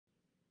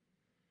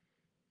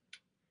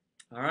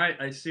All right,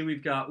 I see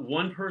we've got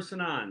one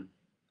person on.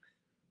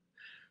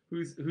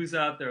 Who's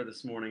out there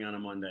this morning on a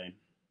Monday?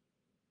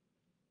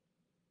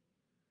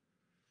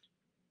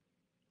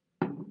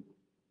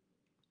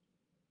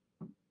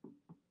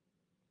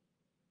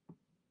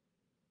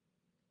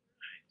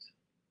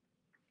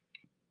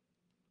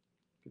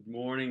 Good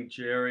morning,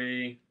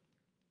 Jerry.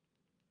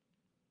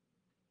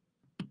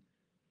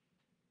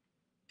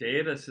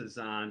 Davis is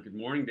on. Good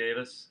morning,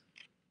 Davis.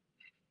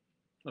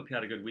 Hope you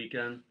had a good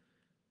weekend.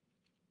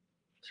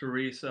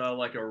 Teresa,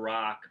 like a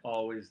rock,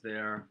 always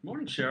there.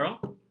 Morning,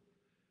 Cheryl.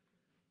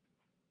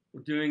 We're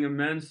doing a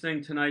men's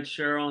thing tonight,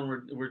 Cheryl,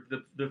 and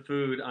the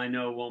food I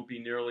know won't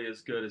be nearly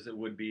as good as it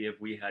would be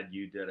if we had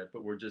you did it,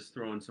 but we're just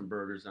throwing some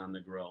burgers on the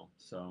grill.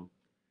 So,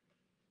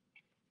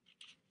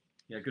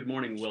 yeah. Good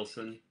morning,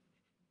 Wilson.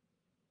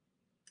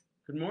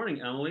 Good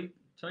morning, Emily.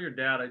 Tell your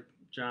dad,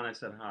 John, I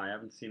said hi. I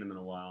haven't seen him in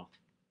a while.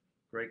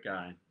 Great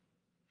guy.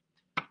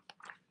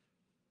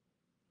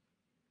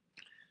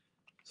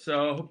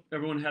 So, hope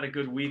everyone had a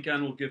good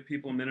weekend. We'll give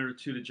people a minute or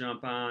two to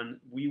jump on.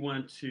 We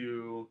went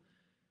to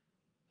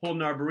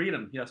Holden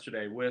Arboretum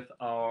yesterday with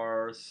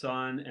our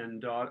son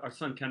and daughter, our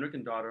son Kendrick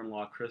and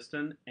daughter-in-law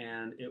Kristen,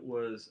 and it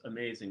was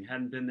amazing.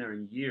 Hadn't been there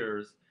in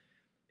years.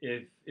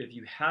 If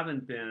you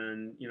haven't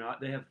been,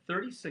 they have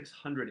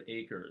 3,600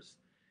 acres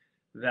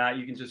that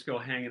you can just go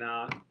hanging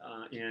out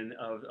in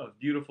of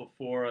beautiful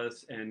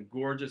forests and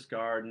gorgeous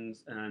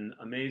gardens and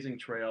amazing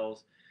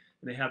trails.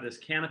 And they have this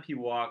canopy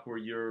walk where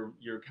you're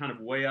kind of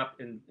way up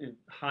in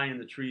high in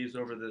the trees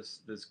over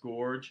this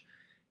gorge,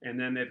 and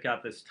then they've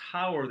got this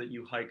tower that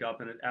you hike up,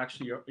 and it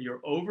actually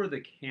you're over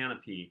the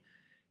canopy,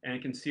 and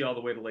you can see all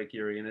the way to Lake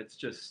Erie, and it's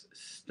just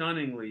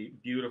stunningly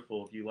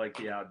beautiful if you like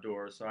the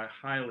outdoors. So I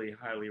highly,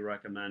 highly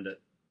recommend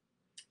it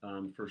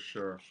for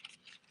sure.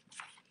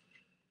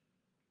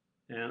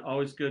 And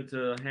always good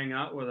to hang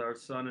out with our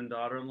son and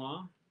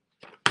daughter-in-law.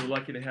 We're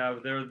lucky to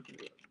have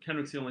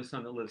Kendrick's the only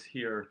son that lives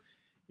here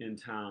in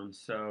town,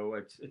 so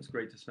it's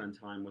great to spend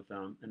time with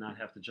them and not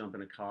have to jump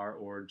in a car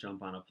or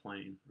jump on a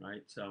plane,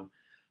 right? So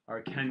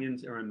our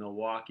Kenyans are in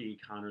Milwaukee,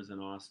 Connor's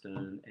in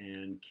Austin,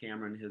 and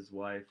Cameron, his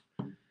wife,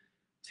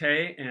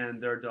 Tay,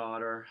 and their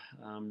daughter,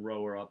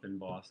 Roe, are up in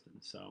Boston.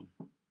 So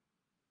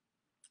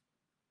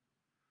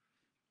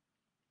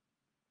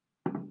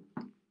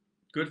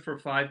good for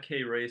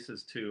 5K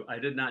races too. I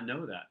did not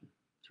know that,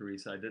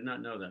 Teresa. I did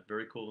not know that.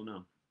 Very cool to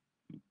know.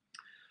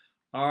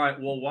 All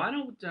right. Well, why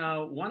don't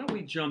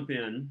we jump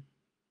in?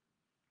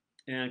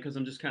 And because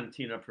I'm just kind of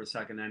teeing up for a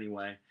second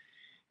anyway,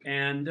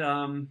 and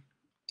I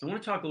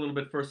want to talk a little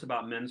bit first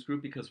about men's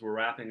group because we're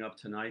wrapping up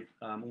tonight.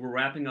 We're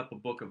wrapping up a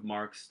book of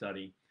Mark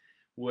study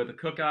with a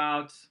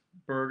cookout,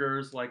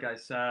 burgers, like I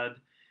said,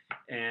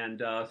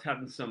 and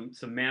having some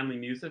manly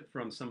music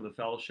from some of the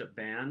fellowship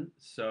band.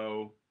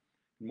 So,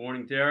 good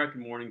morning, Derek.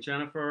 Good morning,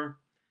 Jennifer.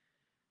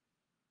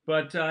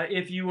 But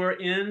if you were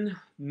in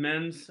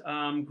men's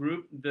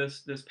group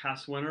this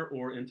past winter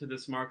or into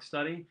this Mark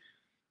study,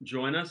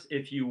 join us.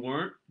 If you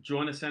weren't,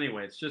 join us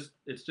anyway. It's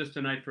just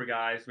a night for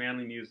guys,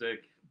 manly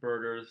music,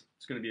 burgers.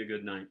 It's going to be a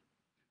good night.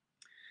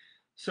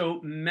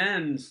 So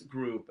men's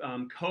group,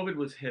 COVID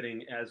was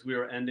hitting as we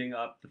were ending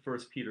up the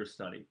First Peter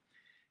study.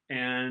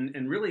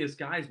 And really, as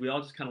guys, we all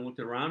just kind of looked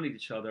around at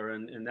each other,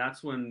 and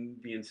that's when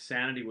the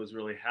insanity was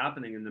really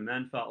happening. And the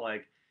men felt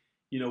like,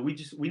 we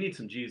need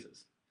some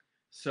Jesus.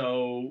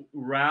 So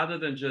rather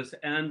than just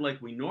end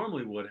like we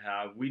normally would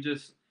have, we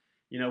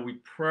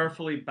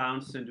prayerfully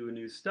bounced into a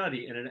new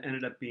study, and it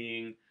ended up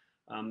being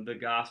the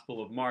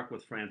Gospel of Mark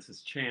with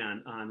Francis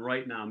Chan on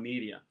Right Now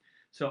Media.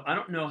 So I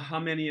don't know how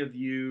many of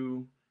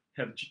you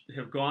have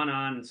gone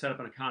on and set up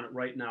an account at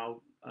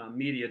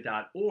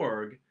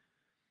rightnowmedia.org,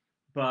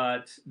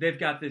 but they've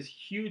got this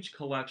huge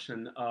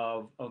collection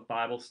of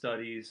Bible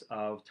studies,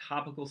 of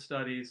topical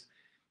studies,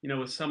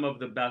 with some of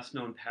the best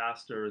known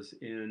pastors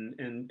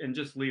and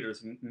just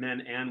leaders,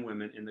 men and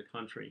women in the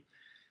country.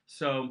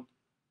 So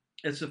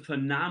it's a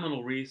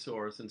phenomenal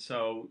resource. And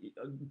so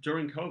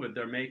during COVID,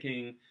 they're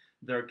making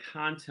their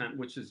content,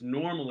 which is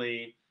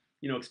normally,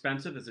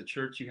 expensive. As a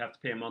church, you have to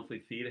pay a monthly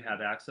fee to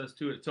have access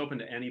to it. It's open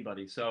to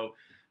anybody. So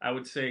I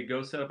would say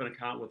go set up an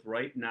account with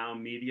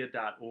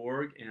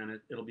rightnowmedia.org,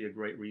 and it'll be a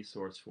great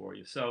resource for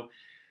you. So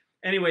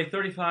anyway,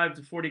 35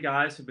 to 40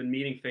 guys have been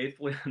meeting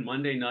faithfully on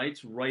Monday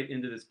nights right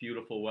into this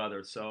beautiful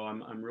weather. So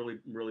I'm really,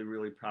 really,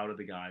 really proud of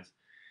the guys.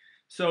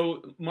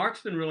 So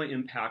Mark's been really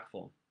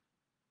impactful.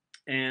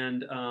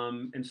 And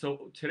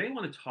so today I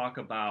want to talk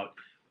about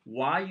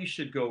why you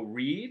should go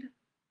read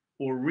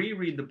or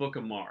reread the book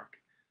of Mark.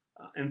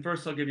 And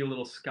first, I'll give you a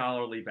little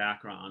scholarly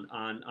background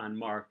on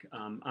Mark,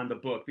 on the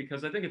book,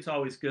 because I think it's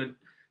always good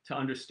to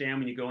understand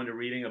when you go into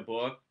reading a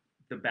book,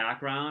 the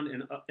background,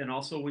 and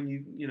also when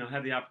you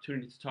have the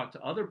opportunity to talk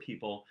to other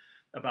people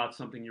about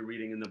something you're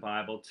reading in the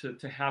Bible,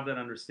 to have that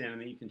understanding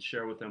that you can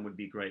share with them would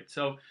be great.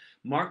 So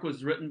Mark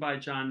was written by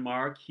John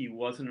Mark. He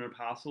wasn't an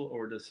apostle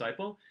or a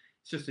disciple.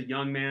 It's just a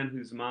young man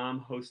whose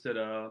mom hosted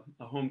a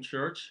home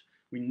church.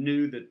 We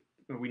know that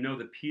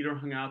Peter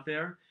hung out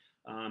there.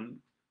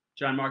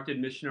 John Mark did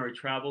missionary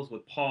travels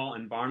with Paul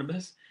and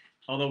Barnabas,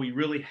 although he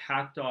really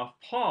hacked off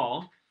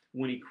Paul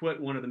when he quit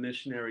one of the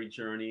missionary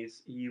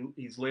journeys,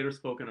 he's later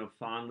spoken of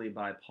fondly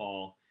by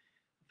Paul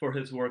for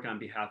his work on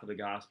behalf of the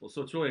gospel.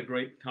 So it's really a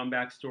great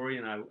comeback story,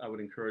 and I would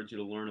encourage you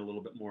to learn a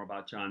little bit more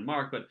about John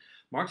Mark. But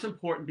Mark's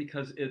important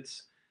because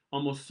it's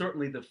almost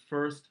certainly the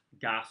first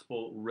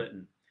gospel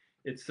written.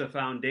 It's the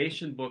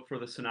foundation book for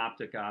the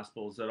synoptic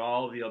gospels that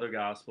all of the other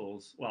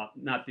gospels, well,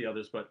 not the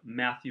others, but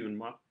Matthew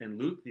and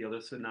Luke, the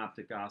other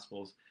synoptic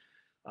gospels,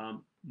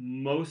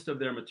 most of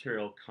their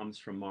material comes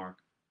from Mark.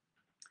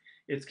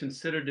 It's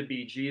considered to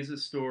be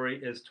Jesus'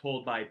 story as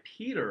told by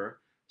Peter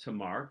to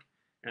Mark,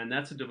 and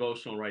that's a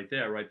devotional right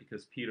there, right?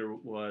 Because Peter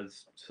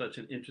was such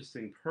an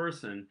interesting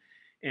person.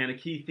 And a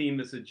key theme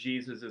is that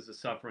Jesus is a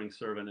suffering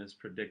servant as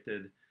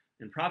predicted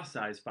and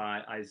prophesied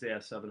by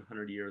Isaiah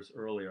 700 years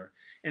earlier.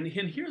 And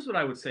here's what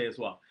I would say as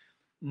well.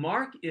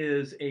 Mark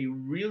is a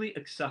really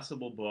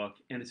accessible book,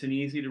 and it's an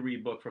easy to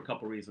read book for a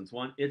couple reasons.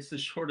 One, it's the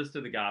shortest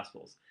of the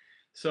Gospels.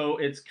 So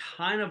it's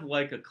kind of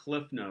like a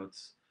Cliff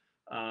Notes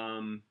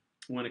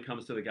when it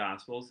comes to the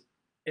Gospels.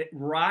 It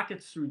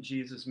rockets through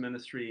Jesus'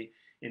 ministry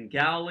in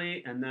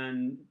Galilee and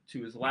then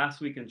to his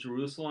last week in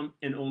Jerusalem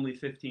in only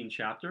 15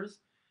 chapters.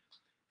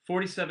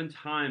 47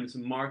 times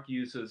Mark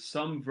uses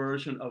some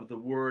version of the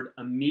word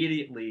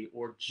immediately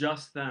or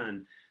just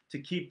then to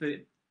keep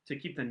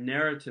the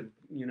narrative,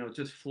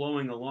 just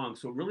flowing along.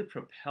 So it really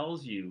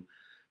propels you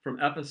from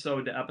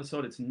episode to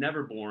episode. It's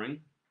never boring.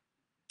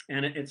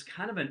 And it's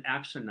kind of an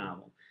action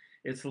novel.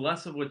 It's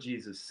less of what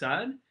Jesus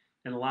said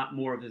and a lot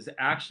more of his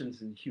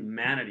actions and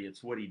humanity.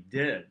 It's what he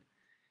did.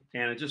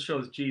 And it just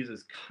shows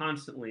Jesus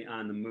constantly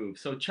on the move.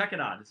 So check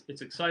it out.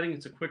 It's exciting.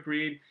 It's a quick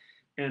read.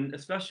 And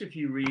especially if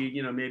you read,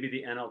 maybe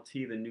the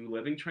NLT, the New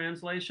Living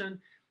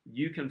Translation,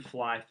 you can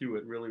fly through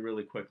it really,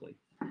 really quickly.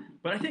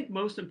 But I think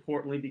most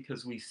importantly,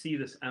 because we see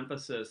this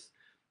emphasis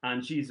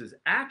on Jesus'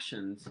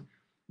 actions,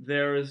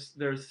 there's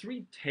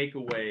 3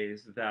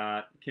 takeaways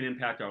that can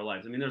impact our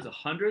lives. I mean, there's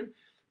 100,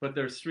 but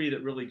there's 3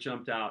 that really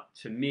jumped out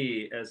to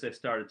me as I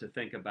started to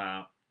think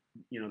about,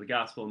 the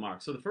Gospel of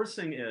Mark. So the first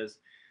thing is,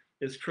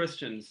 as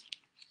Christians,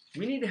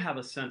 we need to have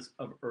a sense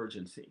of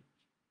urgency.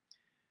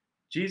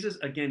 Jesus,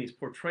 again, he's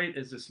portrayed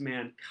as this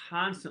man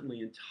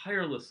constantly and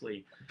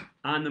tirelessly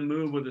on the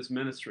move with his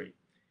ministry.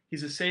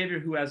 He's a Savior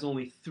who has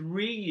only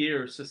 3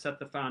 years to set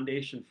the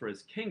foundation for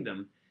his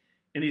kingdom,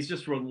 and he's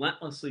just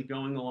relentlessly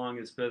going along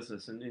his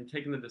business and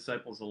taking the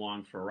disciples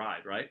along for a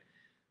ride, right?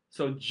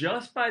 So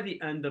just by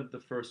the end of the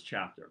first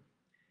chapter,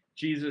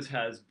 Jesus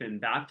has been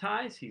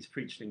baptized, he's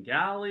preached in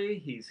Galilee,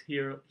 he's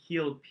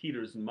healed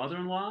Peter's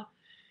mother-in-law.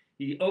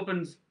 He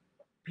opens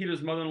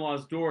Peter's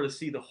mother-in-law's door to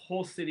see the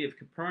whole city of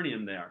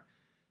Capernaum there.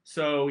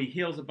 So he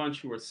heals a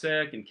bunch who were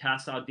sick and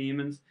casts out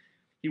demons.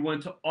 He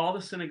went to all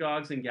the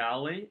synagogues in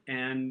Galilee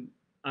and,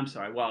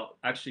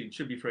 actually it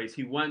should be phrased,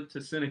 he went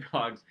to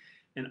synagogues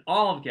in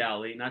all of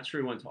Galilee. Not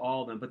sure he went to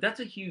all of them, but that's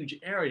a huge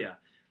area.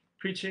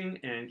 Preaching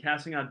and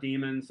casting out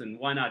demons, and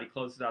why not? He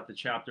closes out the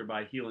chapter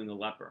by healing a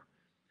leper.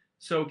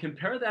 So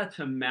compare that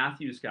to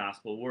Matthew's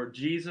gospel, where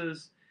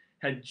Jesus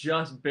had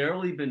just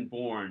barely been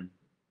born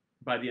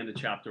by the end of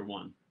chapter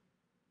 1.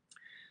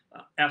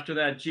 After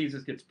that,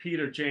 Jesus gets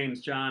Peter, James,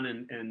 John,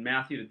 and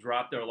Matthew to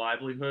drop their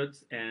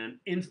livelihoods and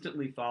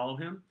instantly follow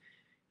him.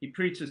 He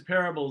preaches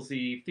parables,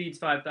 he feeds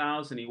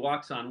 5,000, he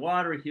walks on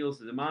water, he heals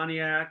the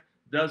demoniac,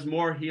 does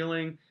more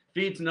healing,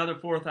 feeds another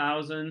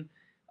 4,000.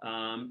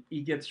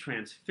 He gets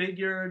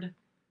transfigured.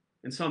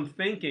 And so I'm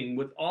thinking,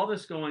 with all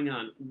this going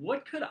on,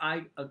 what could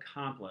I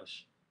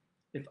accomplish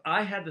if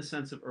I had the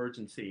sense of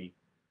urgency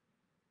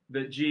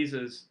that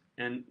Jesus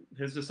and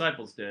his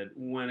disciples did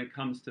when it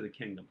comes to the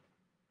kingdom?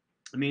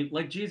 I mean,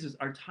 like Jesus,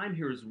 our time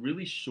here is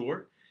really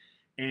short,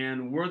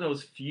 and we're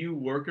those few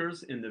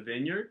workers in the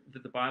vineyard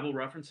that the Bible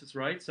references,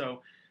 right?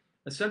 So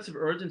a sense of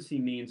urgency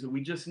means that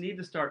we just need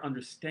to start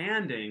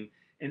understanding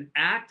and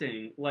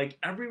acting like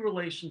every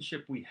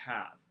relationship we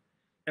have,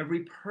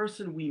 every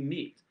person we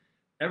meet,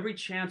 every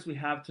chance we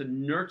have to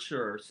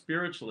nurture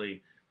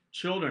spiritually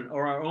children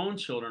or our own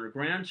children or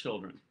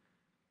grandchildren.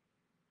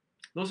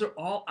 Those are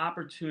all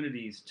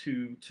opportunities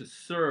to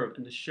serve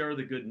and to share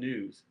the good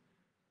news.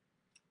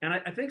 And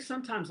I think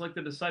sometimes, like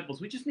the disciples,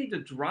 we just need to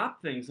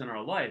drop things in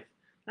our life,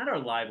 not our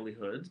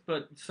livelihoods,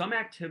 but some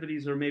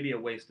activities are maybe a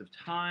waste of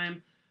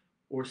time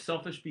or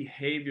selfish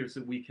behaviors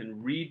that we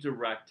can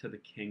redirect to the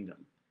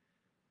kingdom.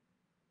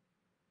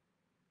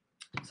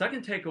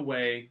 Second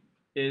takeaway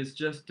is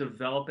just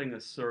developing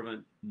a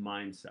servant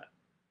mindset.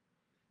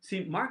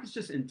 See, Mark is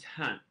just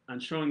intent on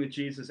showing that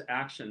Jesus'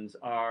 actions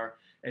are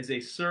as a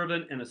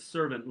servant and a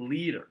servant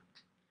leader.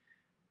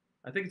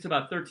 I think it's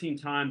about 13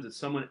 times that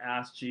someone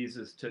asked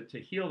Jesus to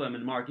heal them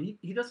in Mark, and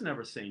he doesn't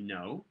ever say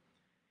no.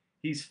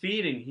 He's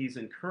feeding, he's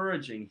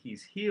encouraging,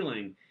 he's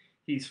healing,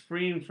 he's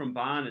freeing from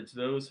bondage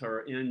those who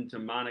are in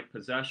demonic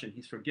possession,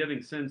 he's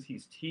forgiving sins,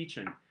 he's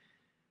teaching.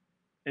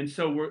 And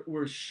so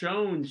we're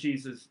shown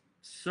Jesus'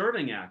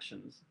 serving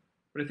actions,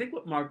 but I think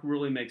what Mark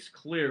really makes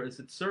clear is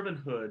that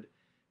servanthood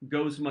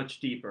goes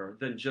much deeper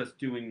than just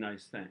doing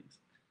nice things.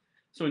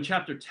 So in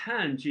chapter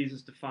 10,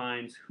 Jesus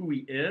defines who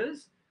he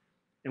is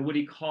and what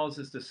he calls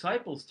his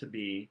disciples to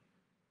be,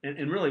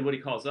 and really what he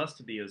calls us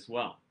to be as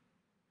well.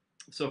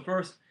 So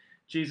first,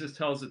 Jesus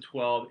tells the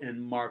 12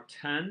 in Mark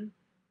 10,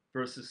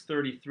 verses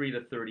 33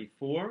 to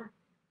 34. It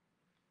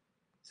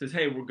says,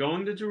 hey, we're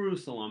going to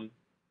Jerusalem,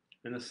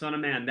 and the Son of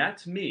Man,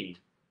 that's me.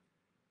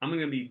 I'm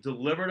going to be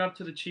delivered up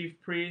to the chief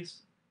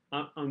priests.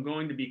 I'm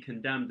going to be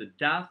condemned to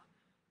death.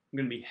 I'm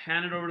going to be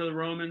handed over to the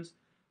Romans.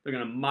 They're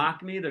going to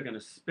mock me. They're going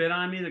to spit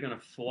on me. They're going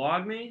to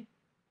flog me.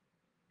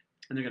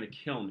 And they're going to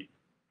kill me.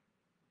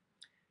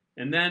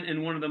 And then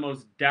in one of the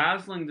most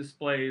dazzling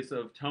displays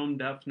of tone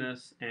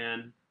deafness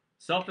and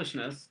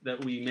selfishness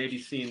that we maybe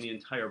see in the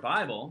entire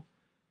Bible,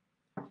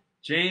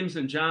 James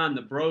and John,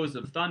 the bros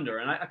of thunder,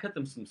 and I cut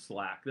them some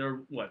slack.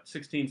 They're,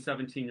 16,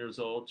 17 years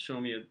old.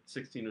 Show me a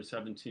 16 or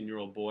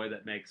 17-year-old boy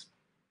that makes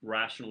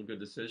rational, good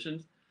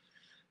decisions.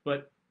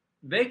 But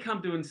they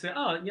come to him and say,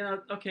 oh,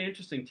 okay,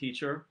 interesting,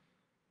 teacher.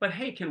 But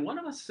hey, can one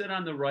of us sit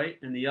on the right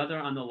and the other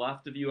on the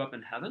left of you up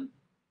in heaven?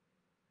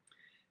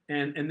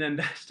 And then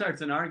that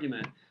starts an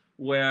argument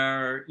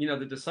where,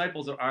 the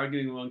disciples are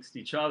arguing amongst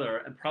each other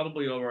and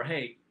probably over,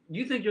 hey,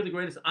 you think you're the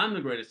greatest? I'm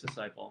the greatest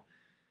disciple.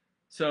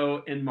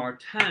 So in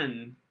Mark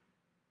 10,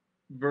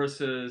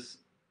 verses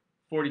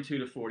 42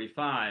 to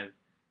 45,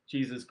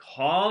 Jesus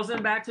calls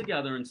them back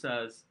together and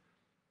says,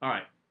 all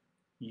right,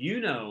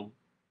 you know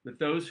that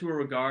those who are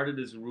regarded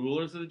as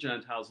rulers of the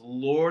Gentiles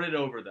lord it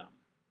over them.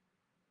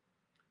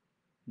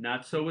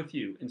 Not so with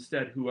you.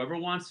 Instead, whoever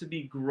wants to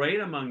be great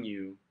among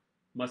you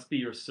must be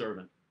your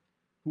servant.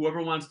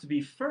 Whoever wants to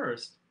be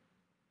first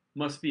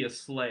must be a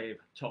slave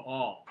to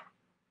all.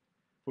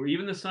 For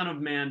even the Son of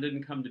Man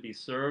didn't come to be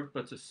served,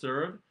 but to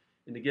serve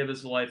and to give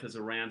his life as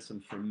a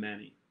ransom for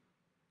many.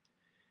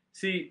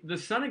 See, the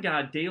Son of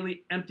God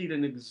daily emptied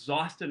and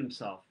exhausted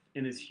himself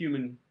in his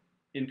human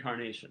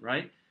incarnation,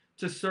 right?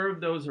 To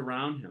serve those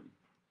around him.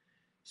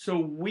 So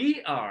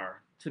we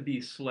are to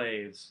be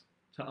slaves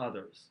to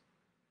others.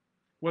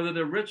 Whether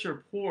they're rich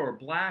or poor,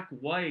 black,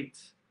 white,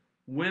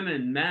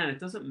 women, men, it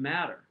doesn't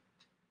matter.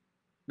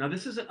 Now,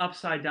 this is an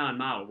upside-down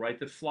model, right,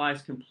 that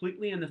flies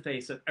completely in the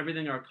face of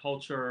everything our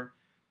culture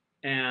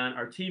and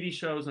our TV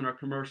shows and our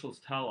commercials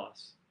tell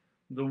us.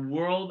 The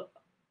world's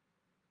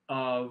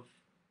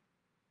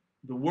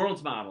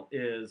model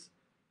is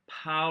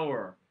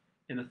power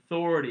and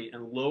authority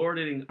and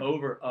lording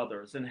over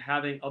others and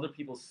having other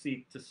people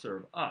seek to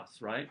serve us,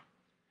 right?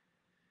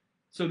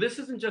 So this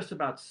isn't just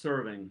about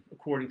serving,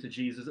 according to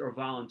Jesus, or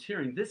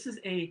volunteering. This is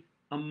a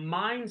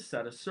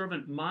mindset, a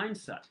servant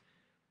mindset.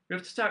 We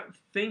have to start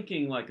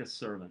thinking like a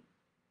servant.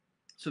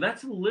 So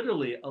that's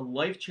literally a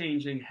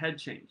life-changing head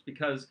change,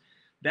 because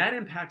that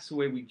impacts the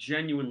way we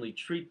genuinely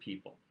treat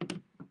people.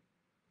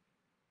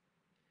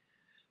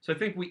 So I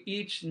think we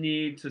each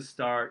need to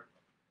start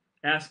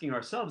asking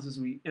ourselves as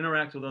we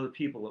interact with other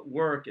people at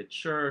work, at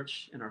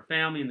church, in our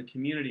family, in the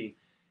community,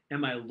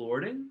 am I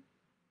lording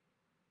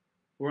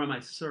or am I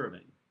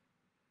serving?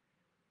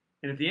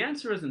 And if the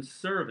answer isn't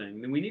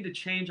serving, then we need to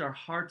change our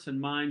hearts and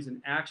minds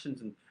and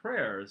actions and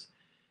prayers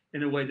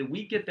in a way that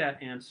we get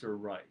that answer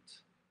right.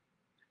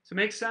 So it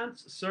makes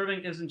sense?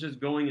 Serving isn't just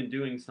going and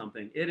doing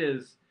something. It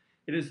is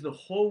the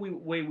whole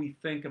way we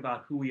think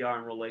about who we are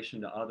in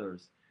relation to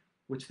others,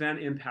 which then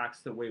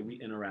impacts the way we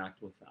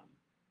interact with them.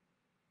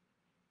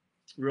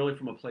 Really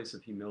from a place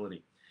of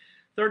humility.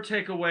 Third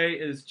takeaway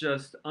is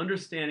just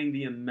understanding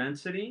the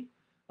immensity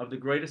of the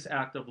greatest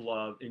act of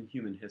love in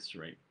human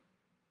history.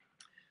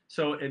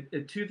 So at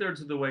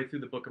 2/3 of the way through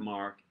the book of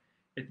Mark,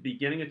 at the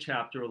beginning of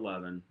chapter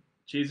 11,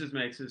 Jesus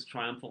makes his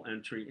triumphal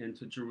entry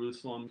into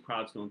Jerusalem.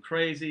 Crowd's going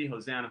crazy,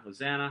 Hosanna,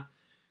 Hosanna.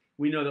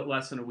 We know that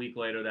less than a week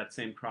later, that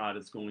same crowd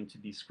is going to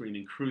be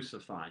screaming,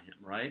 crucify him,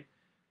 right?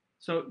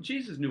 So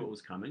Jesus knew it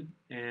was coming,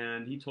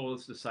 and he told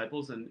his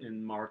disciples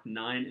in Mark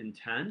 9 and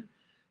 10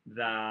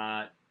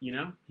 that,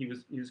 he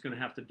was going to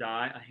have to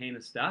die a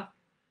heinous death.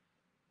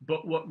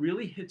 But what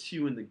really hits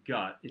you in the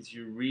gut is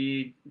you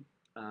read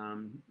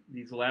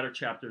these latter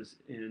chapters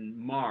in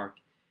Mark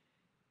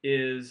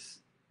is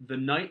the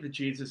night that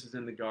Jesus is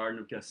in the Garden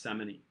of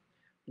Gethsemane,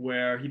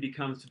 where he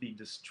becomes to be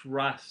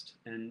distressed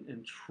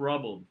and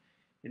troubled.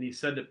 And he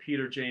said to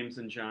Peter, James,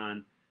 and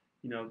John,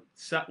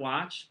 set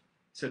watch.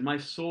 He said, my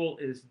soul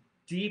is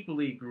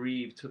deeply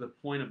grieved to the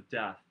point of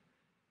death.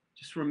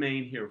 Just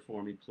remain here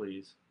for me,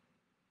 please.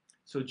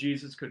 So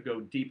Jesus could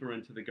go deeper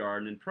into the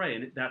garden and pray.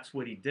 And that's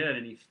what he did.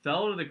 And he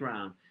fell to the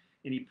ground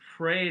and he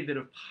prayed that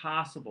if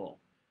possible,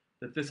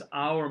 that this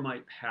hour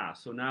might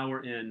pass. So now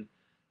we're in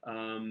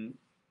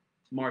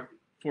Mark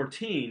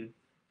 14,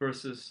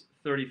 verses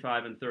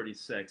 35 and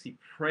 36. He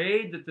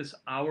prayed that this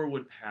hour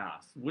would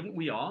pass. Wouldn't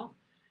we all?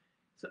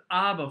 He said,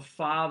 Abba,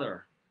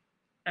 Father,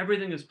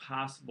 everything is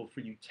possible for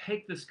you.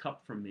 Take this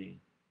cup from me.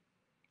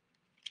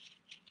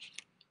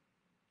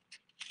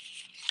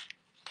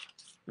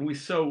 And we're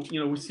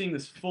seeing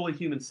this fully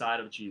human side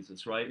of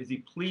Jesus, right? As he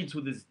pleads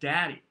with his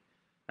daddy.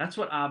 That's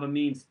what Abba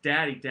means.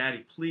 Daddy,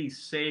 daddy,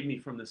 please save me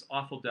from this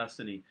awful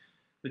destiny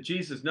that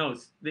Jesus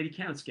knows that he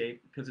can't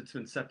escape because it's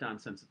been set down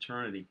since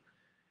eternity.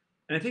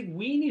 And I think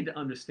we need to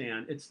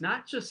understand it's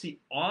not just the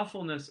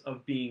awfulness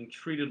of being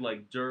treated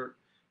like dirt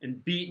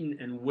and beaten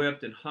and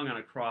whipped and hung on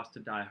a cross to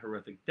die a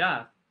horrific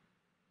death,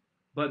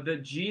 but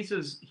that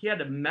Jesus, he had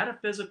to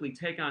metaphysically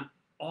take on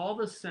all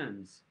the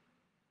sins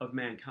of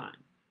mankind.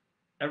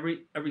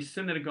 Every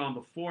sin that had gone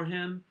before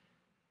him,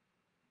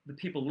 the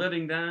people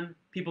living then,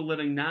 people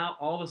living now,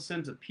 all the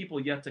sins of people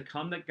yet to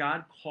come that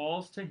God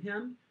calls to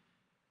him.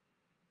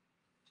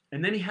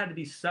 And then he had to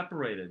be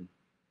separated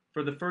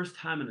for the first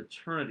time in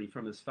eternity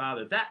from his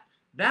Father.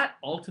 That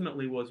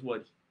ultimately was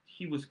what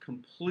he was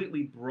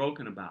completely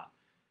broken about.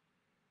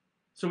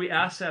 So we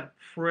ask that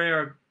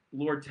prayer,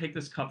 Lord, take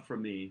this cup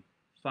from me,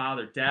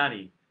 Father,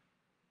 Daddy.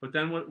 But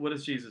then what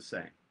does Jesus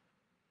say?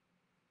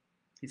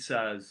 He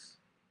says,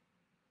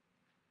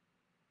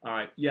 all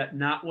right, yet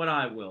not what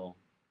I will,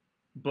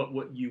 but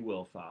what you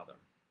will, Father.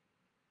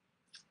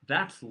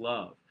 That's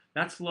love.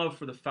 That's love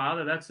for the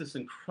Father. That's this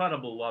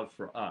incredible love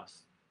for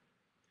us.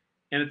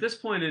 And at this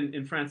point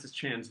in Francis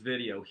Chan's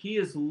video, he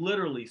is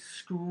literally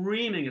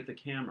screaming at the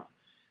camera.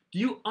 Do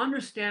you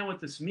understand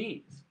what this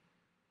means?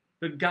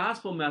 The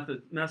gospel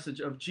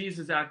message of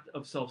Jesus' act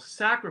of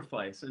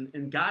self-sacrifice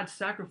and God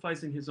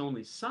sacrificing his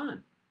only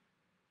son.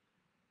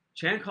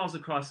 Chan calls the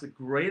cross the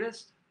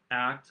greatest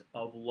act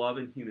of love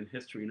in human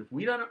history. And if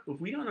we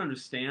don't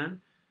understand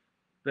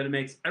that it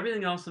makes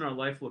everything else in our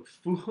life look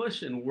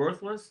foolish and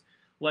worthless,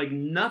 like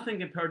nothing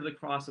compared to the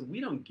cross, and we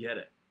don't get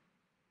it.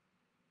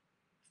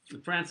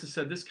 Francis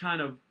said this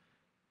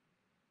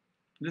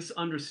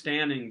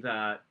understanding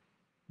that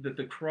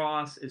the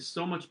cross is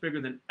so much bigger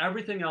than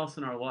everything else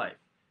in our life,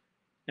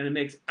 and it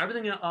makes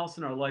everything else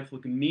in our life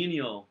look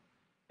menial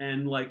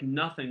and like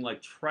nothing,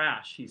 like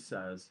trash, he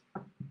says,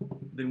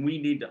 then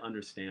we need to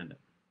understand it.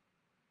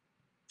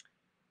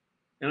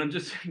 And I'm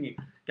just saying,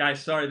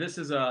 guys, sorry, this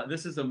is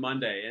a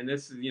Monday, and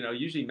this is,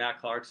 usually Matt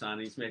Clark's on,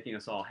 and he's making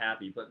us all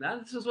happy, but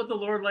this is what the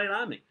Lord laid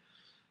on me.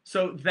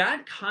 So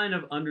that kind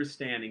of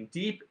understanding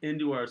deep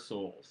into our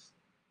souls,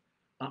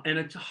 and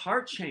a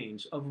heart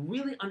change of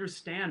really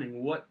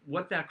understanding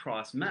what that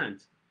cross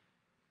meant,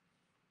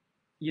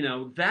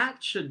 that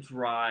should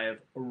drive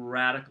a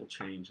radical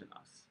change in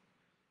us,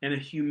 and a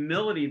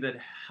humility that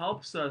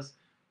helps us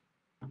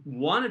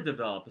want to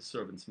develop a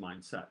servant's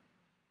mindset.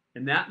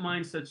 And that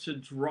mindset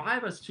should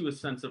drive us to a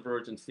sense of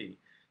urgency,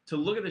 to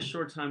look at the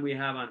short time we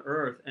have on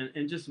earth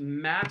and just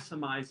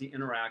maximize the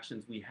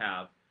interactions we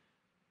have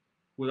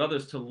with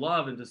others, to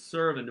love and to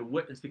serve and to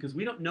witness, because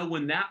we don't know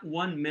when that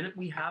 1 minute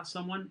we have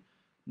someone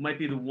might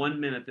be the 1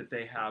 minute that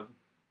they have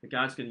that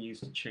God's going to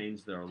use to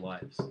change their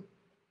lives.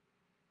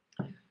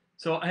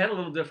 So I had a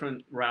little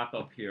different wrap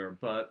up here,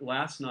 but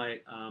last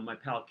night my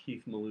pal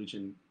Keith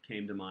Malujan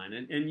came to mind,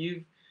 and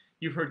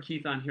you've heard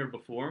Keith on here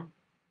before.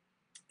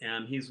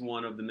 And he's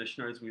one of the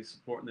missionaries we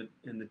support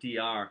in the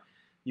DR.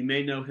 You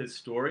may know his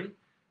story.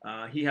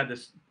 He had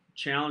this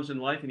challenge in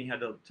life, and he had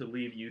to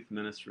leave youth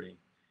ministry.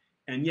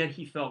 And yet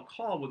he felt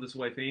called with his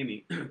wife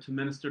Amy to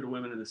minister to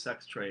women in the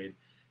sex trade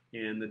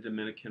in the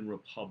Dominican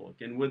Republic.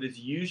 And with his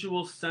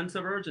usual sense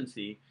of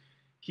urgency,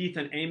 Keith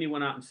and Amy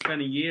went out and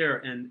spent a year,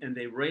 and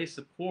they raised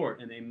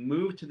support, and they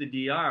moved to the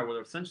DR,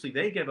 where essentially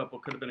they gave up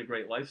what could have been a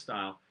great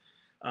lifestyle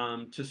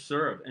to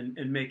serve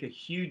and make a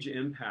huge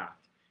impact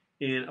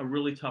in a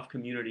really tough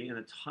community and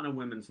a ton of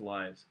women's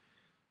lives.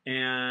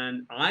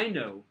 And I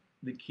know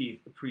that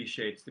Keith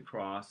appreciates the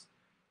cross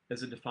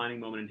as a defining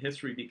moment in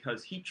history,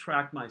 because he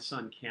tracked my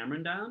son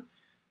Cameron down,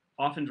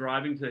 often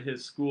driving to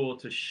his school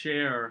to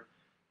share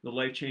the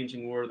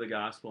life-changing word of the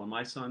gospel. And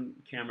my son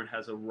Cameron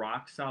has a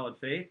rock-solid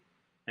faith,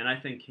 and I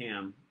thank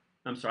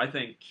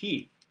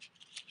Keith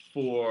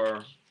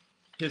for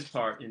his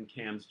part in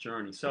Cam's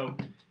journey. So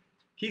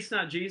Keith's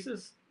not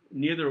Jesus,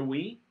 neither are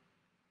we,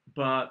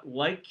 but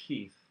like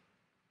Keith,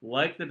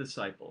 like the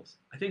disciples,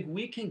 I think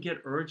we can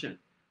get urgent.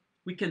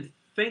 We can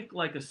think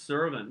like a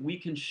servant. We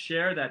can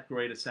share that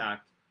greatest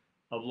act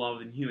of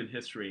love in human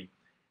history.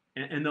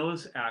 And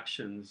those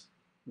actions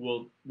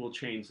will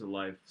change the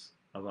lives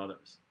of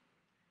others.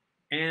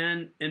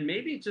 And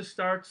maybe it just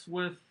starts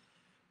with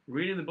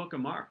reading the book of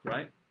Mark,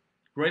 right?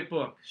 Great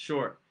book,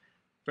 short.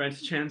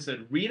 Francis Chan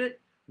said, read it,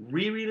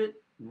 reread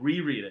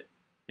it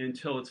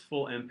until its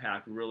full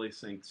impact really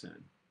sinks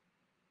in.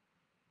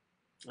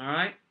 All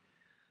right?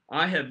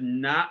 I have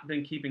not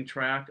been keeping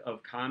track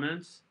of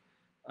comments,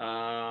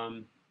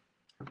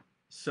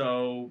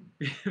 so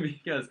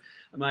because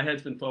my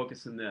head's been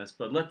focused on this.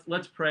 But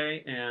let's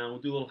pray, and we'll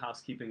do a little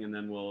housekeeping, and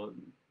then we'll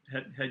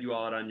head you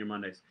all out on your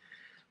Mondays.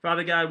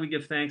 Father God, we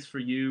give thanks for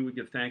you. We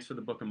give thanks for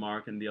the book of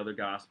Mark and the other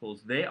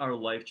Gospels. They are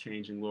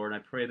life-changing, Lord.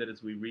 And I pray that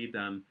as we read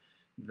them,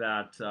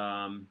 that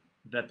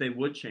they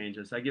would change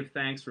us. I give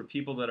thanks for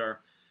people that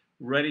are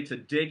ready to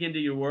dig into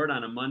your word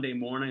on a Monday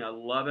morning. I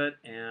love it,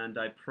 and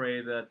I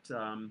pray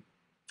that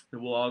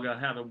we'll all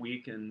have a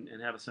week and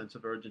have a sense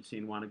of urgency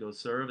and want to go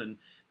serve. And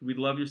we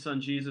love your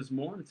son Jesus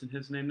more, and it's in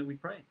his name that we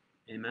pray.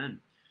 Amen.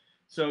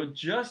 So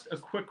just a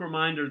quick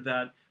reminder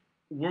that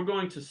we're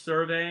going to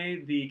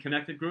survey the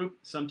connected group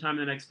sometime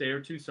in the next day or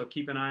two, so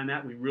keep an eye on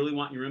that. We really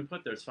want your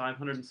input. There's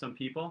 500 and some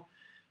people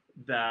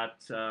that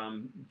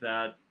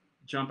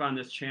jump on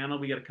this channel.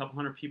 We get a couple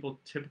hundred people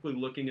typically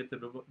looking at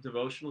the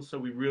devotional, so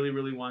we really,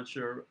 really want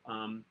your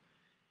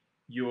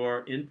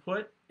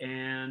input.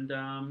 And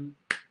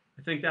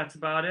I think that's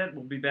about it.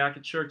 We'll be back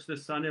at church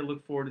this Sunday.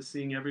 Look forward to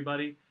seeing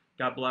everybody.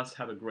 God bless.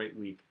 Have a great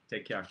week.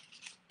 Take care.